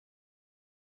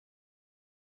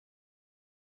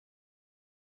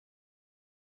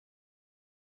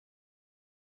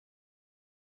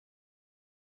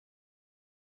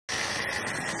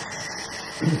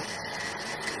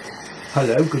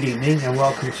Hello, good evening and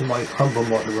welcome to my humble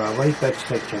model railway,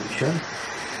 Bedstead Junction.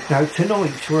 Now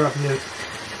tonight we're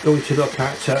going to look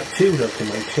at two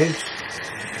locomotives,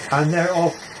 and they're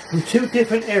of from two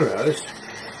different eras,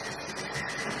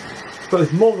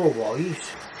 both model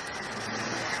wise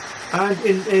and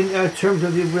in terms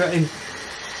of the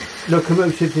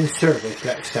locomotives in service,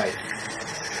 let's say.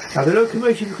 Now the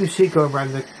locomotive you can see going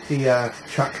around the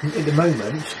track at the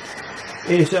moment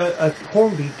is a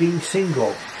Hornby D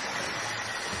single.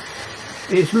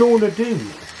 It's Lorna Doone,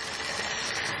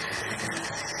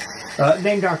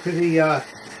 named after the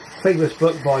famous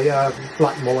book by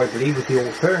Bachmann, I believe, was the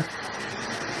author.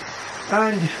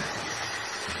 And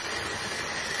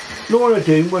Lorna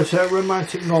Doone was a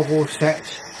romantic novel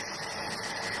set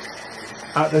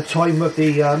at the time of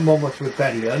the Monmouth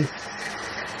Rebellion,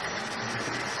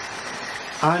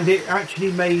 and it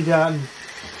actually made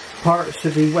parts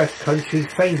of the West Country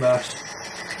famous.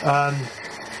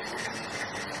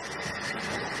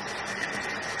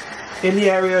 In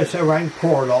the areas around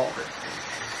Porlock,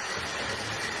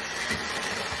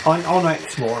 on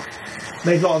Exmoor,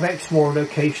 made a lot of Exmoor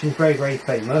locations very, very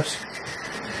famous.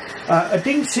 A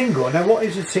Dean single. Now, what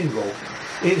is a single?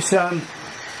 It's a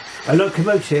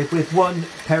locomotive with one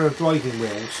pair of driving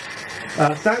wheels.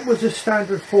 That was a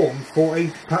standard form for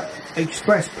a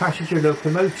express passenger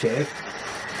locomotive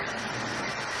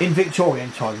in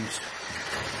Victorian times.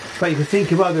 But you can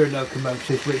think of other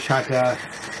locomotives which had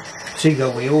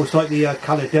single wheels, like the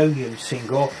Caledonian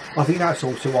single. I think that's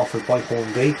also offered by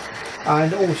Hornby,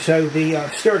 and also the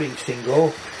Stirling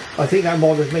single. I think that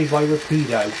model is made by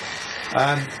Rapido.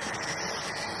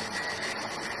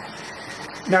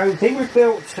 Now they were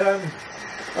built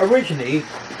originally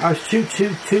as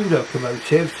 222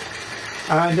 locomotives,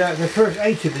 and the first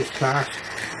 8 of this class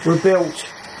were built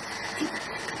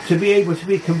to be able to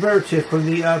be converted from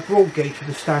the broad gauge to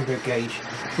the standard gauge.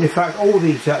 In fact, all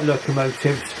these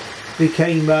locomotives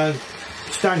became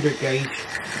standard gauge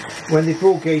when the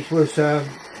broad gauge was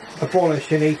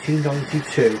abolished in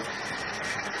 1892.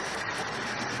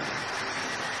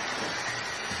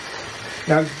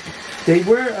 Now, they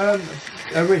were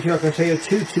originally, like I say, a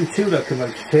 222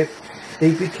 locomotive.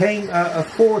 They became a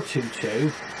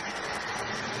 422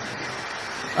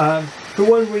 for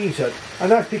one reason,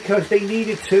 and that's because they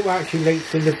needed to actually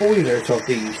lengthen the boilers of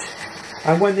these.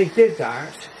 And when they did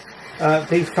that,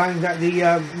 they found that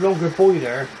the longer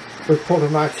boiler was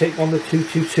problematic on the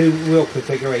 222 wheel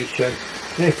configuration.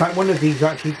 And in fact, one of these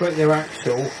actually broke their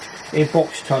axle in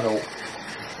Box Tunnel.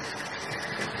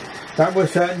 That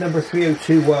was number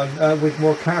 3021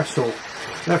 Wigmore Castle.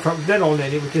 Now from then on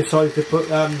in, it was decided to put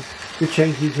to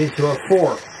change these into a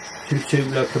 422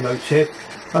 locomotive.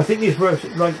 I think these were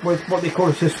like what they call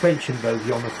a suspension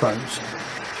bogey on the front.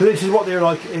 So this is what they're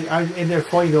like in their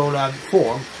final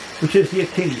form, which is the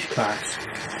Achilles class.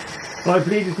 And I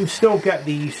believe you can still get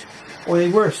these, or they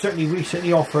were certainly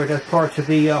recently offered as part of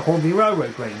the Hornby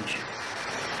Railroad range.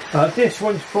 This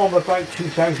one's from about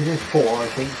 2004, I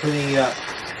think, for the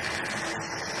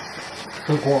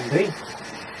from Hornby.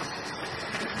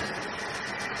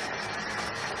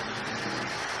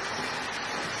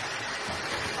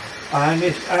 And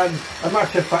it's a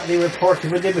matter of fact, they were part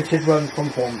of a limited run from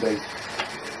Hornby.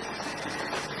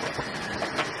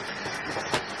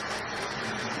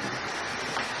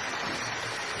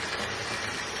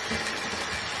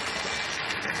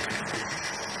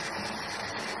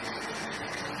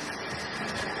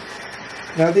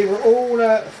 Now they were all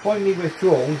finally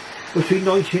withdrawn between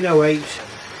 1908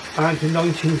 and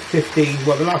 1915,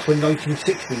 well the last one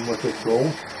 1916 was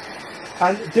withdrawn,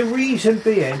 and the reason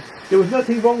being there was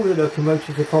nothing wrong with the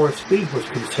locomotives as far as speed was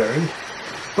concerned,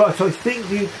 but I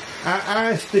think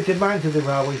as the demand of the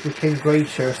railways became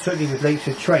greater, certainly with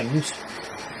later trains,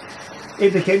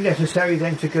 it became necessary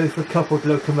then to go for coupled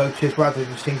locomotives rather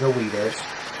than single wheelers.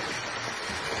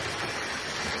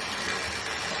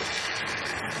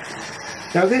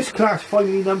 Now this class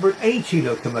finally numbered 80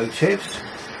 locomotives.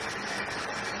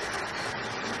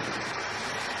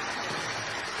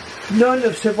 None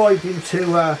have survived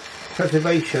into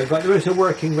preservation, but there is a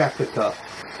working replica,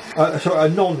 sorry, a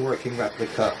non-working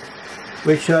replica,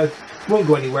 which won't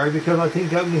go anywhere because I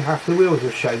think only half the wheels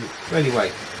are shown.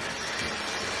 Anyway,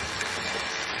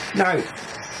 now,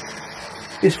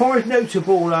 as far as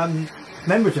notable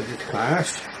members of this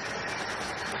class,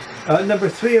 number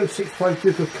 3065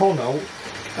 Duke of Connaught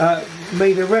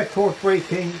made a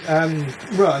record-breaking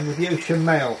run with the Ocean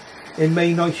Mail in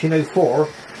May 1904,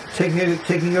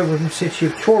 taking over from the city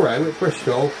of Truro at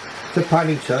Bristol to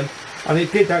Paddington, and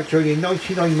it did that during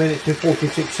 99 minutes and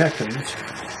 46 seconds.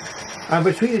 And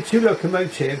between the two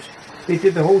locomotives, they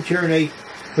did the whole journey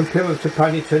from Plymouth to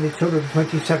Paddington in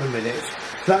 227 minutes.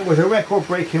 That was a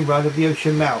record-breaking run of the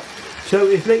ocean melt. So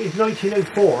as late as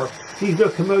 1904, these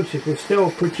locomotives were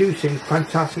still producing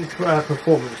fantastic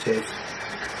performances.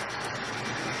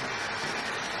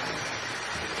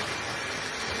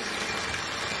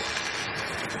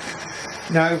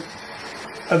 Now,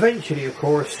 eventually, of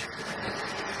course,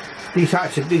 these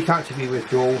had to be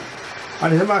withdrawn,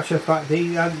 and as a matter of fact,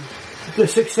 the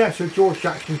successor George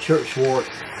Jackson Churchward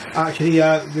actually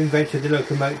invented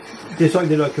designed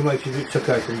the locomotives that took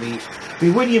over from these. I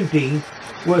mean, William Dean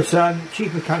was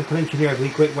chief mechanical engineer of the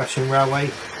Great Western Railway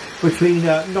between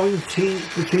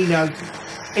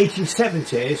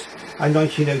 1870s and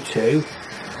 1902,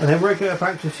 and then we're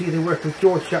about to see the work of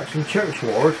George Jackson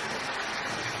Churchward,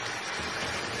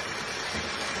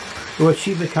 who was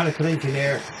chief mechanical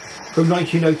engineer from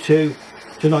 1902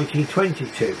 to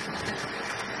 1922.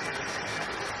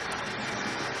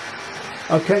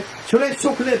 Okay, so let's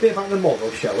talk a little bit about the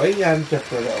model, shall we? Just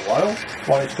for a little while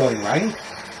it's going round.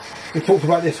 We talked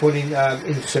about this one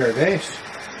in service.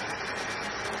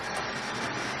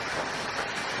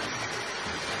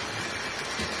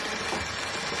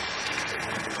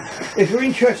 If you're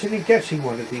interested in getting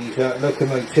one of these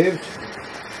locomotives,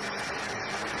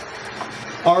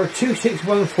 our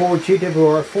 2614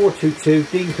 GWR 422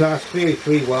 Dean Class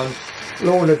 3031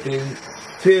 Lorna Doone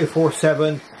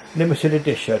 3047 limited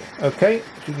edition. Okay, so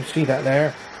you can see that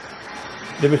there,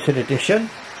 limited edition.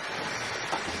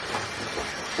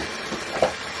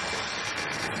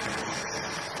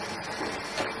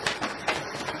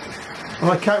 And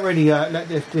I can't really let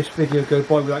this video go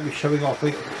by without me showing off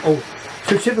the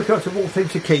certificate of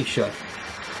authentication.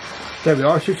 There we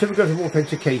are, certificate of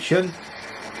authentication,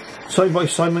 signed by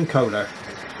Simon Kohler.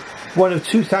 One of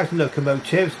 2,000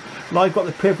 locomotives, and I've got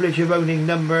the privilege of owning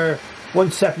number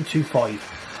 1725.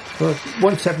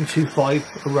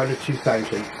 1725 around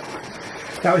 2000.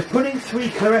 Now it's put in 3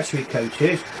 Claressary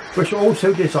coaches, which are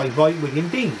also designed by William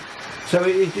Dean. So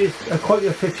it is quite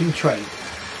a fitting train.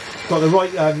 Got the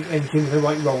right engine with the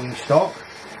right rolling stock.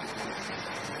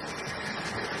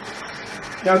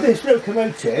 Now this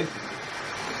locomotive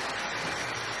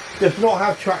does not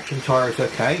have traction tyres,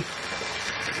 okay?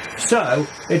 So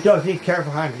it does need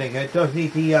careful handling. It does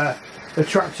need the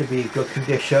track to be in good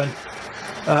condition.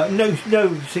 No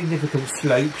significant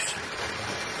slopes,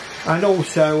 and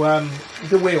also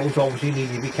the wheels obviously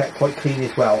need to be kept quite clean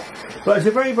as well. But it's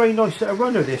a very, very nice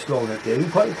runner, this Lorna Doone.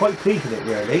 Quite pleased with it,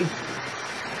 really.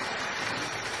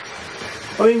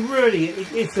 I mean, really,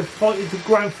 it's the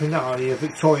grand finale of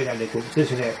Victorian elegance,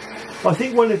 isn't it? I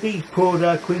think one of these pulled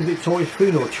Queen Victoria's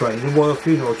funeral train, the Royal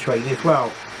Funeral Train as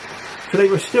well. So they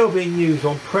were still being used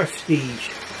on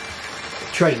prestige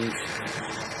trains.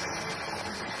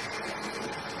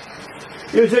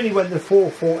 It was only when the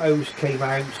 440s came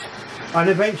out, and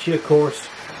eventually, of course,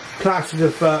 classes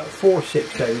of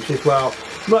 460s as well,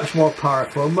 much more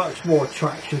powerful, much more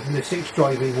traction than the 6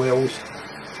 driving wheels,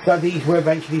 that these were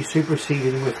eventually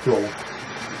superseded and withdrawn.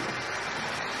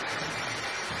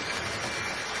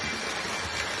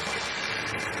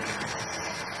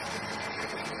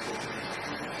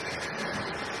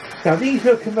 Now these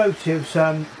locomotives,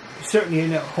 certainly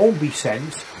in a Hornby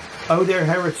sense, owe their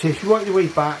heritage right the way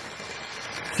back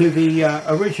to the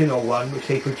original one which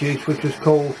they produced, which was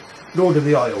called Lord of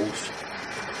the Isles.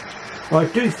 I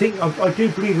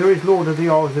do believe there is Lord of the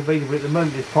Isles available at the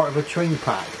moment as part of a train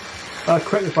pack.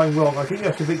 Correct me if I'm wrong, I think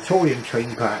that's a Victorian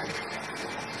train pack.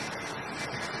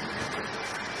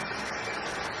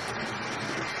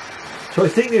 So I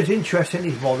think there's interest in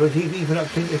these models even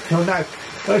up until now.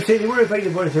 Like I say, they were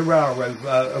available as a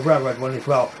railroad one as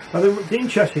well. Now the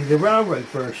interesting, the railroad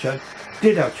version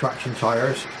did have traction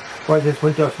tyres, whereas this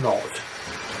one does not.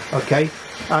 Okay,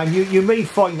 and you may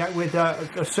find that with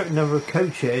a certain number of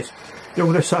coaches, you're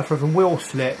going to suffer from wheel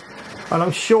slip, and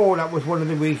I'm sure that was one of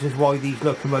the reasons why these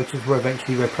locomotives were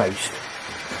eventually replaced.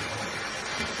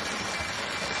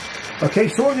 Okay,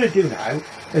 so what we're going to do now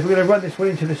is we're going to run this one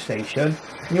into the station,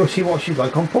 and you'll see what she's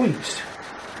like on points.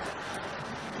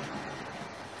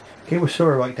 Okay, we'll slow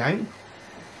her right down.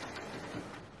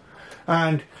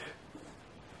 And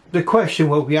the question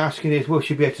we'll be asking is, will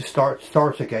she be able to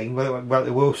start again without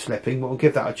the wheel slipping? But we'll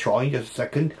give that a try in just a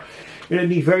second. You're going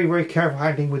to need very, very careful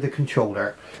handling with the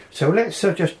controller. So let's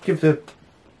just give the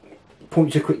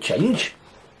points a quick change.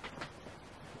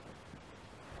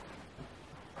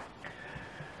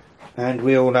 And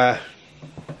we'll run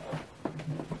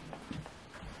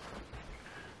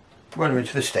her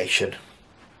into the station.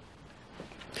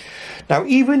 Now,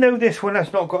 even though this one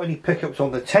has not got any pickups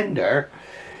on the tender,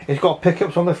 it's got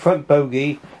pickups on the front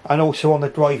bogie and also on the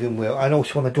driving wheel, and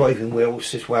also on the driving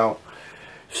wheels as well.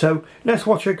 So let's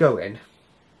watch her go in.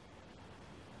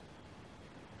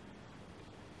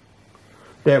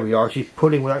 There we are, she's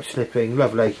pulling without slipping,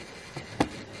 lovely.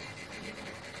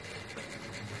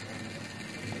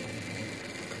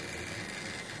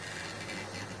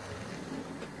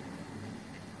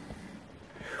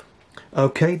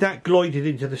 Okay, that glided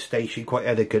into the station quite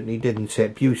elegantly, didn't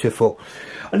it? Beautiful.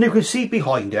 And you can see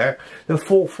behind her the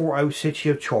 440 City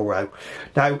of Truro.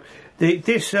 Now,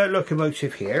 this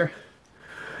locomotive here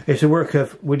is the work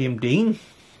of William Dean.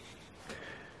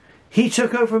 He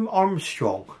took over from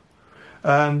Armstrong.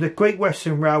 The Great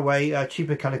Western Railway chief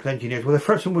mechanical engineers. Well, the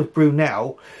first one was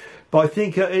Brunel, but I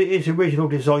think his original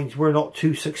designs were not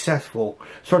too successful.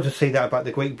 Sorry to say that about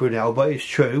the Great Brunel, but it's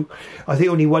true. I think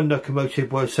only one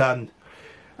locomotive was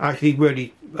actually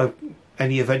really of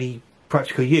any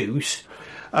practical use.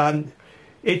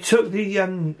 It took the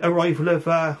arrival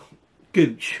of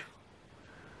Gooch,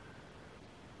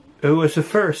 who was the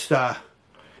first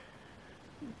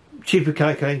chief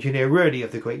mechanical engineer really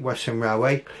of the Great Western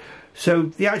Railway. So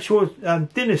the actual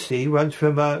dynasty runs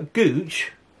from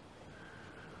Gooch,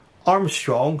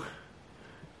 Armstrong,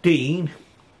 Dean,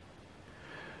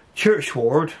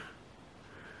 Churchward,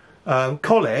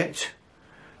 Collett,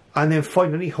 and then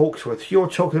finally Hawksworth. You're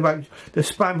talking about the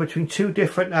span between two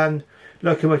different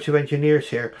locomotive engineers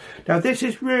here. Now this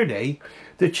is really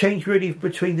the change really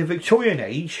between the Victorian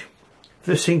age,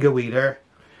 the single wheeler,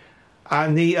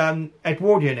 and the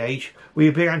Edwardian age. We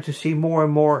began to see more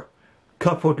and more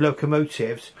coupled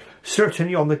locomotives,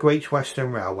 certainly on the Great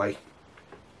Western Railway.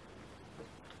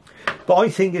 But I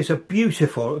think it's a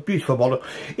beautiful model.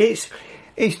 It's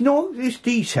not as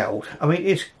detailed. I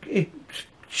mean, it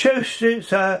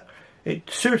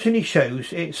certainly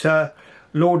shows its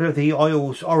Lord of the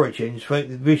Isles origins, for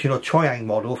the original Triang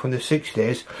model from the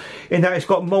 60s, in that it's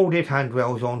got moulded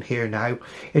handrails on here now.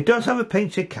 It does have a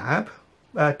painted cab,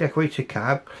 decorated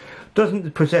cab.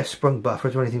 Doesn't possess sprung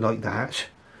buffers or anything like that.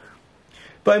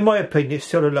 But in my opinion, it's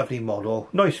still a lovely model.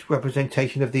 Nice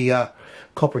representation of the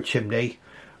copper chimney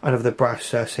and of the brass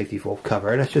safety valve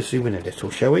cover. Let's just zoom in a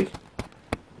little, shall we?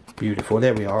 Beautiful,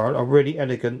 there we are. A really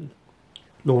elegant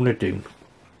Lorna Doone.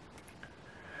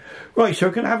 Right, so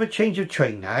we're going to have a change of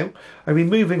train now. I'll be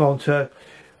moving on to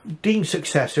Dean's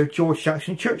successor, George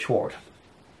Jackson Churchward.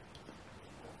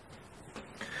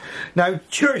 Now,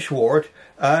 Churchward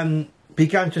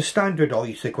began to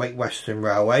standardise the Great Western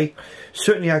Railway.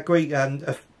 Certainly had great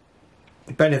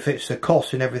benefits to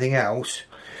cost and everything else.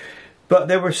 But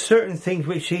there were certain things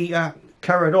which he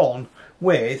carried on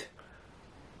with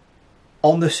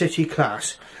on the city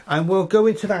class. And we'll go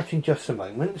into that in just a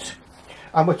moment.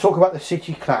 And we'll talk about the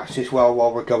city class as well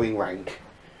while we're going round.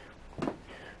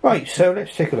 Right, so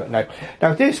let's take a look now.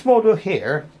 Now this model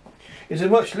here is a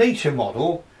much later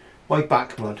model by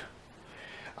Bachmann.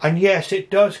 And yes,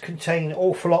 it does contain an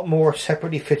awful lot more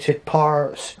separately fitted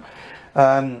parts.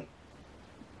 Got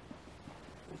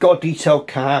a detailed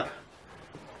cab.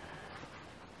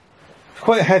 It's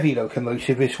quite a heavy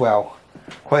locomotive as well.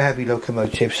 Quite a heavy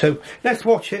locomotive. So let's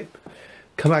watch it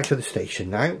come out of the station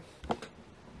now.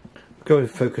 Go and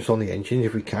focus on the engine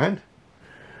if we can.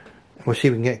 We'll see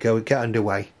if we can get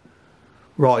underway.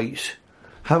 Right.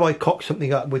 Have I cocked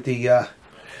something up with the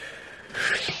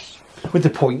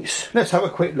points? Let's have a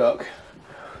quick look.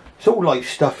 It's all light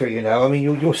stuff here, you know. I mean,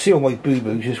 you'll see all my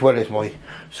boo-boos as well as my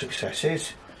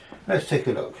successes. Let's take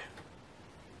a look.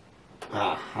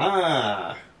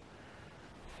 Aha!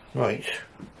 Right.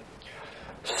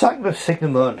 Sack the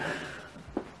signalman.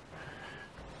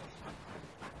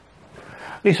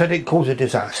 At least I didn't cause a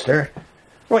disaster.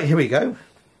 Right, here we go.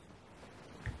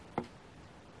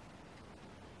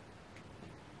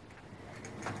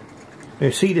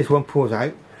 You see this one pulls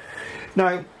out.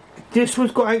 Now, this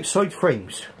one's got outside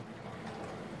frames.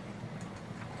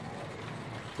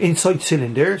 Inside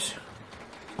cylinders.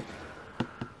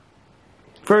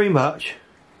 Very much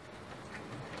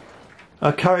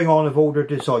carrying on of older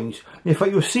designs. And in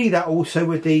fact, you'll see that also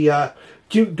with the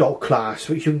Duke Dog class,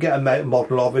 which you can get a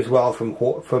model of as well from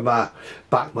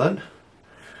Bachmann.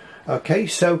 Okay,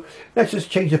 so let's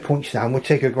just change the points down. We'll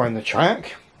take her around the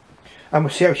track and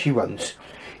we'll see how she runs.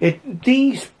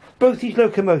 Both these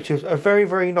locomotives are very,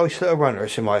 very nice little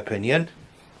runners in my opinion.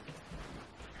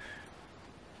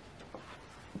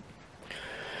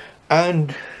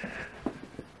 And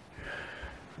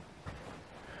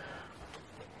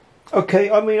okay,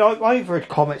 I mean, I've heard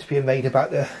comments being made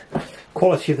about the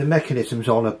quality of the mechanisms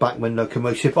on a Bachmann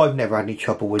locomotive. I've never had any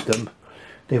trouble with them.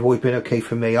 They've always been okay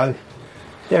for me.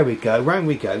 There we go, round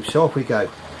we go, so off we go.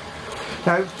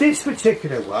 Now, this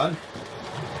particular one,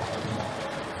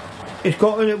 it's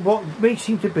got what may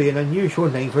seem to be an unusual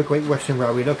name for a Great Western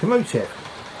Railway locomotive.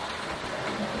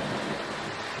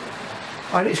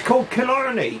 and it's called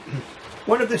Killarney,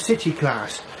 one of the city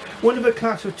class, one of a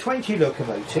class of 20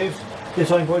 locomotives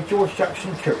designed by George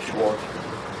Jackson Churchward.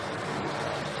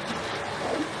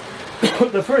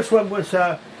 The first one was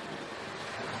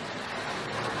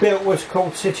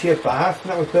called City of Bath,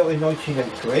 and that was built in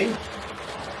 1903.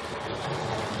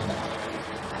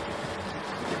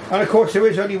 And of course there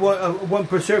is only one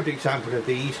preserved example of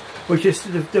these, which is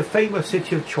the famous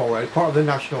City of Truro, part of the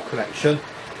National Collection.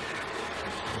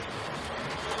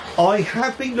 I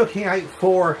have been looking out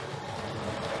for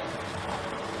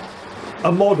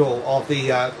a model of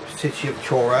the City of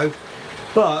Truro,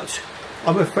 but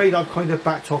I'm afraid I've kind of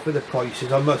backed off with the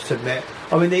prices, I must admit.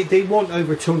 I mean, they want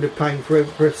over £200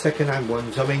 for second-hand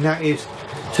ones. I mean, that is,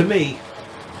 to me,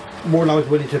 more than I was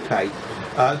willing to pay.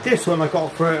 This one I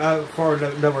got for a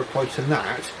lower price than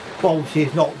that, but obviously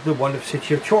it's not the one of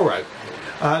City of Truro.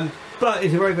 But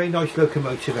it's a very, very nice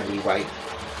locomotive anyway.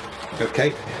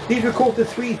 Okay, these were called the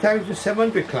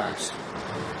 3700 class.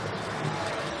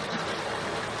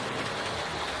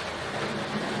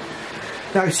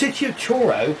 Now, City of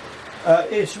Truro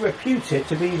is reputed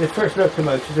to be the first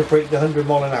locomotive to break the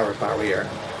 100-mile-an-hour barrier.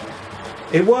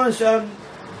 It was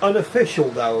unofficial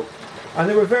though, and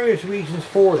there were various reasons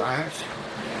for that.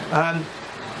 I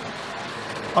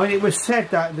mean, it was said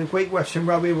that the Great Western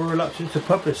Railway were reluctant to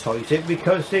publicise it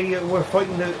because they were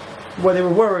fighting well, they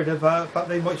were worried about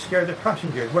they might scare the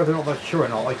passengers. Whether or not that's true or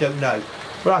not, I don't know.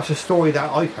 But that's a story that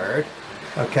I've heard.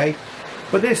 Okay,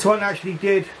 but this one actually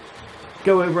did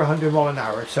go over 100 mile an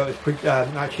hour, so it's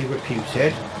actually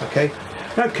reputed. Okay,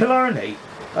 now Killarney.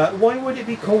 Why would it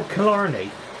be called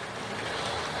Killarney?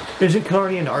 Isn't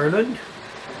Killarney in Ireland?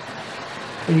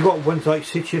 And you've got ones like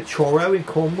City of Truro in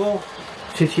Cornwall,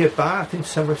 City of Bath in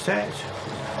Somerset.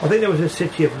 I think there was a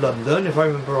City of London, if I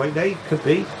remember rightly. Could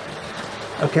be.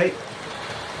 Okay.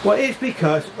 Well, it's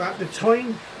because at the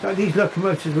time that these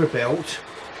locomotives were built,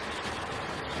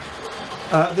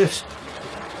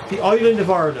 the island of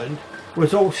Ireland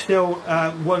was all still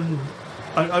one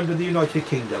under the United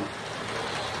Kingdom.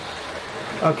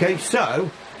 Okay,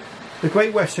 so the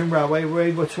Great Western Railway were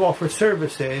able to offer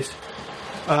services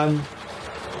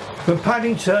from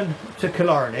Paddington to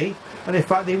Killarney, and in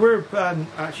fact they were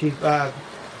actually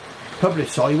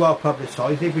well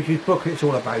publicised. They produced booklets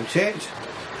all about it.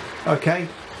 Okay,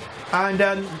 and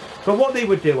but what they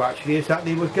would do actually is that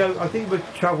they would go, I think, would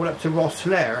travel up to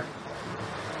Rosslare,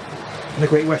 the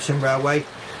Great Western Railway,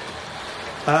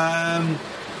 and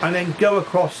then go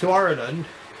across to Ireland,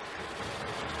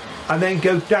 and then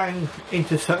go down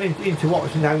into what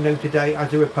is now known today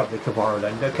as the Republic of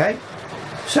Ireland. Okay,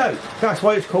 so that's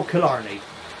why it's called Killarney.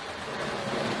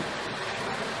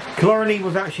 Killarney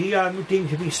was actually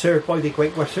deemed to be served by the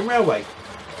Great Western Railway.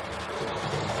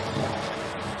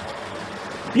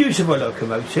 Beautiful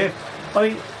locomotive. I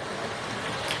mean,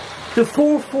 the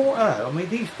 440, I mean,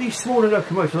 these smaller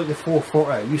locomotives like the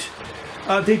 440s,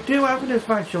 they do have an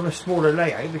advantage on a smaller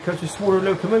layout because they're smaller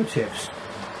locomotives.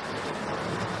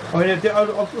 I mean,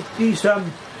 these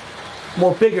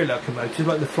more bigger locomotives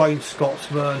like the Flying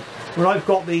Scotsman, when I've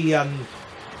got the I've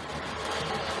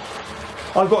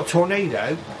got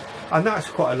Tornado, and that's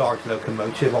quite a large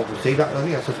locomotive, obviously. I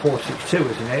think that's a 462,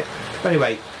 isn't it?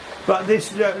 Anyway, but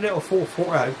this little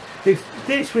 440,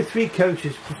 this with 3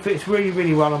 coaches fits really,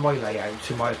 really well on my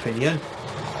layouts, in my opinion.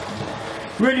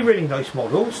 Really, really nice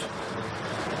models.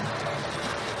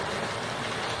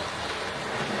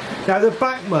 Now the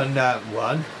Bachmann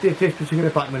one, this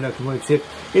particular Bachmann locomotive,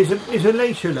 is a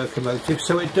later locomotive,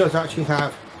 so it does actually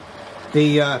have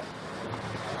the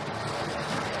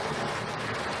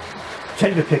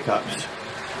tender pickups.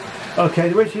 Okay,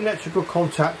 there is electrical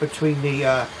contact between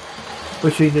the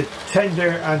tender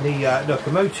and the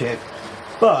locomotive,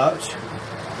 but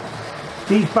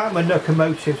these Bachmann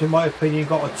locomotives, in my opinion,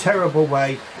 got a terrible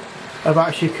way of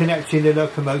actually connecting the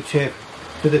locomotive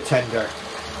to the tender.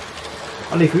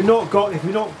 And if you've not got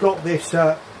this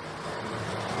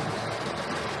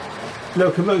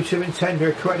locomotive and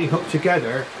tender correctly hooked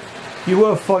together, you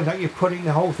will find that you're putting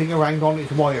the whole thing around on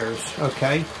its wires.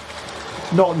 Okay,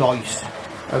 not nice.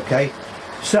 Okay,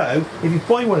 so if you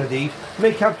buy one of these,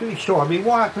 make absolutely sure. I mean,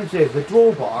 what happens is the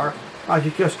drawbar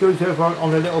actually just goes over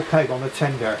on a little peg on the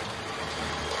tender.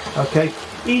 Okay,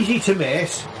 easy to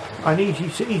miss and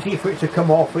easy for it to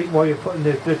come off while you're putting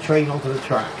the train onto the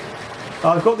track.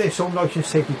 I've got this all nice and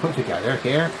safely put together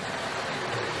here.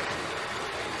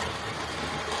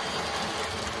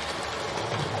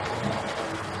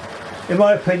 In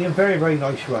my opinion, very, very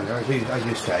nice runner, as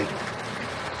you say.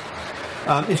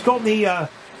 It's got the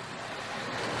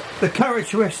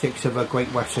characteristics of a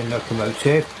Great Western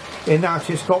locomotive, in that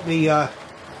it's got the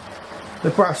the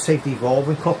brass safety valve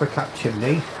and copper cap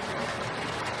chimney.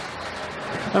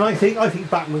 And I think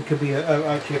Bachmann could be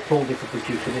actually a prolific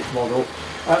producer in this model.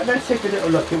 Let's take a little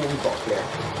look at what we've got here.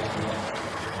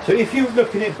 So if you're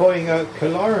looking at buying a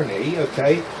Killarney,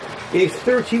 okay, it's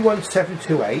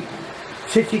 31728,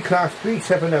 City Class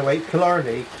 3708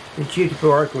 Killarney in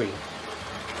GWR green.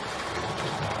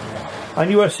 And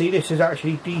you will see this is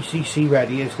actually DCC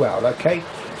ready as well, okay?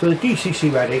 So the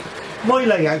DCC ready, my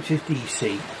layout is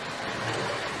DC.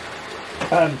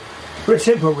 For a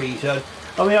simple reason,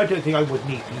 I mean, I don't think I would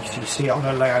need DCC on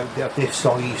a layout of this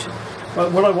size.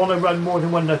 Would I want to run more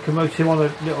than one locomotive on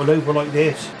a little oval like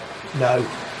this? No.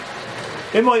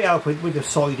 It might help with the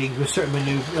sidings, with certain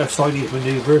sidings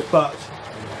manoeuvres, but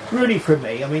really for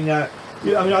me, I mean, I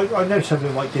know some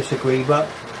people might disagree, but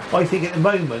I think at the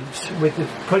moment, with the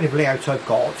kind of layout I've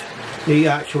got, the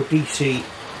actual DC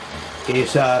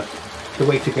is the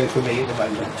way to go for me at the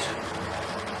moment.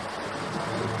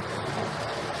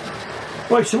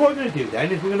 Right, so what we're going to do then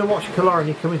is we're going to watch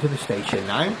Killarney come into the station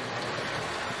now.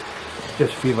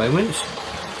 Just a few moments.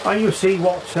 And you'll see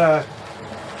what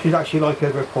she's actually like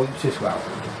over points as well.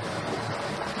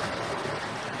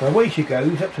 So away she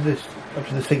goes up to the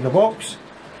signal box.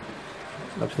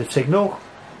 Up to the signal.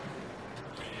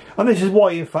 And this is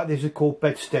why, in fact, this is called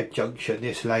Bedstead Junction,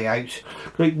 this layout.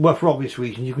 Well, for obvious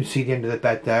reasons, you can see the end of the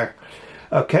bed there.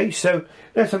 Okay, so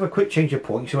let's have a quick change of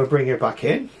points. So we'll bring her back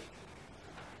in.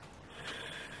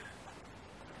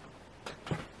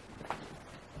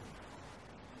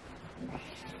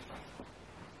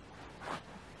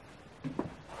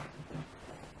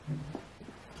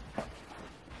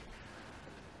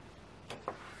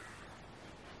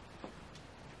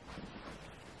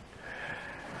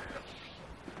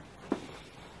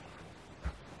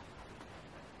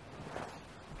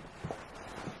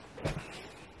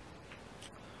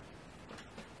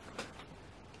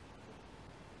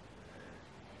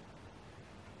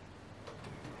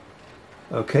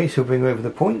 Okay, so bring over the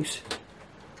points.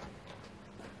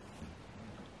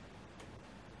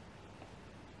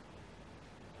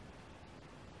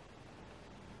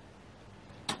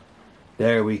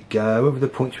 There we go, over the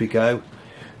points we go.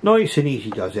 Nice and easy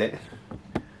does it.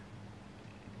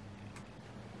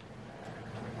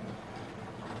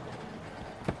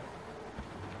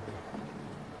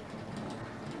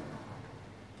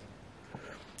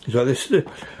 So this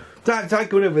that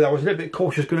going over there, I was a little bit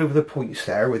cautious going over the points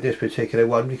there with this particular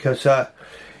one because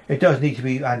it does need to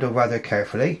be handled rather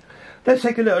carefully. Let's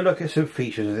take a little look at some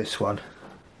features of this one.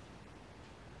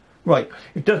 Right,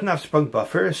 it doesn't have sprung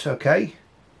buffers, okay.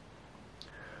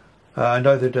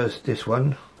 Neither does this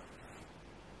one.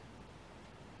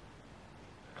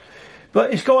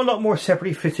 But it's got a lot more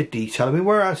separately fitted detail. I mean,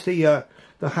 whereas the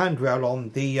handrail on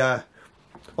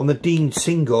the Dean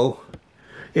single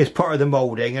is part of the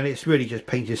moulding and it's really just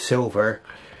painted silver,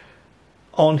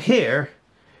 on here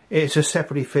it's a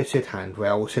separately fitted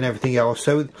handrails and everything else.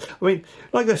 So I mean,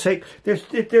 like I say, there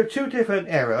are two different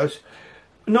eras,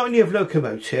 not only of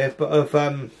locomotive but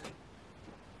of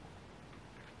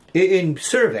in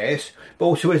service, but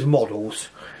also as models.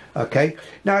 Okay,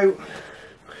 now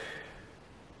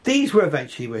these were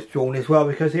eventually withdrawn as well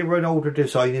because they were an older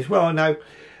design as well. Now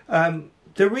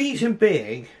the reason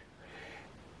being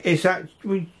is that,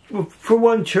 for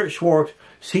one, Churchward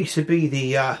ceased to be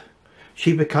the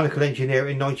chief mechanical engineer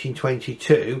in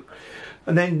 1922,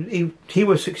 and then he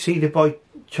was succeeded by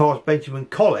Charles Benjamin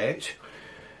Collett,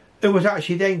 who was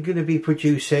actually then going to be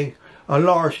producing a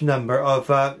large number of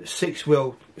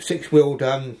six-wheeled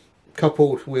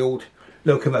coupled-wheeled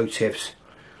locomotives.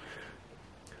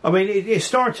 I mean, it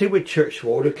started with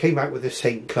Churchward, who came out with the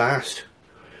Saint class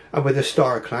and with the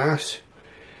Star class,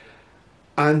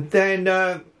 and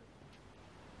then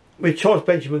with Charles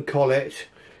Benjamin Collett,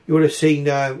 you would have seen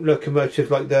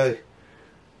locomotives like the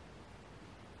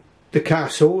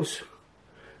Castles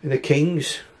and the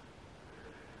Kings,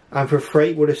 and for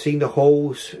freight would have seen the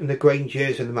Halls and the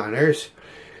Grangers and the Manors.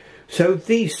 So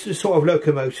these sort of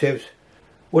locomotives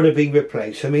would have been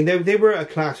replaced. I mean, they were a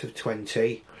class of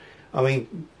 20. I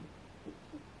mean,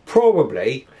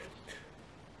 probably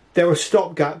there was a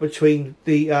stopgap between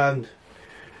the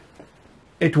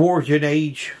Edwardian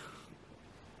age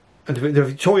and the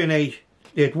Victorian age,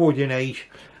 the Edwardian age,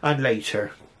 and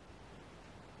later.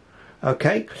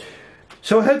 Okay,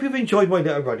 so I hope you've enjoyed my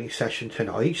little running session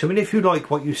tonight. I mean, if you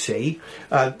like what you see,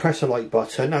 press the like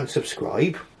button and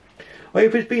subscribe. I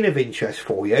hope it's been of interest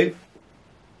for you.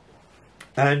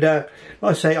 And like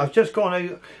I say, I've just gone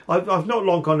out, I've not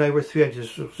long gone over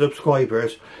 300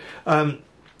 subscribers. I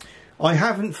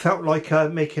haven't felt like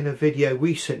making a video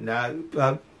recent now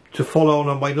to follow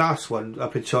on my last one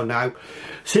up until now,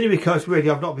 simply because really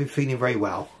I've not been feeling very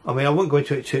well. I mean, I won't go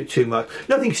into it too much.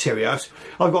 Nothing serious.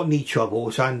 I've got knee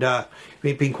troubles and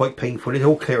it's been quite painful. It's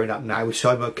all clearing up now,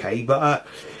 so I'm okay. But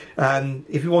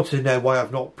if you wanted to know why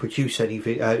I've not produced any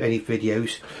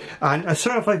videos, and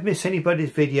sorry if I've missed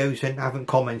anybody's videos and haven't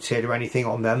commented or anything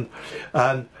on them.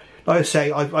 Like I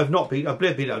say, I've not been a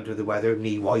bit under the weather,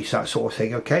 knee-wise, that sort of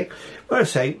thing. Okay, but I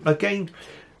say again,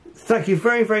 thank you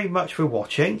very, very much for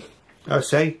watching. I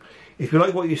say, if you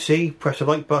like what you see, press the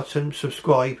like button,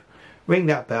 subscribe, ring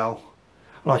that bell,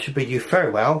 and I shall bid you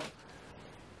farewell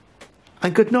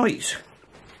and good night.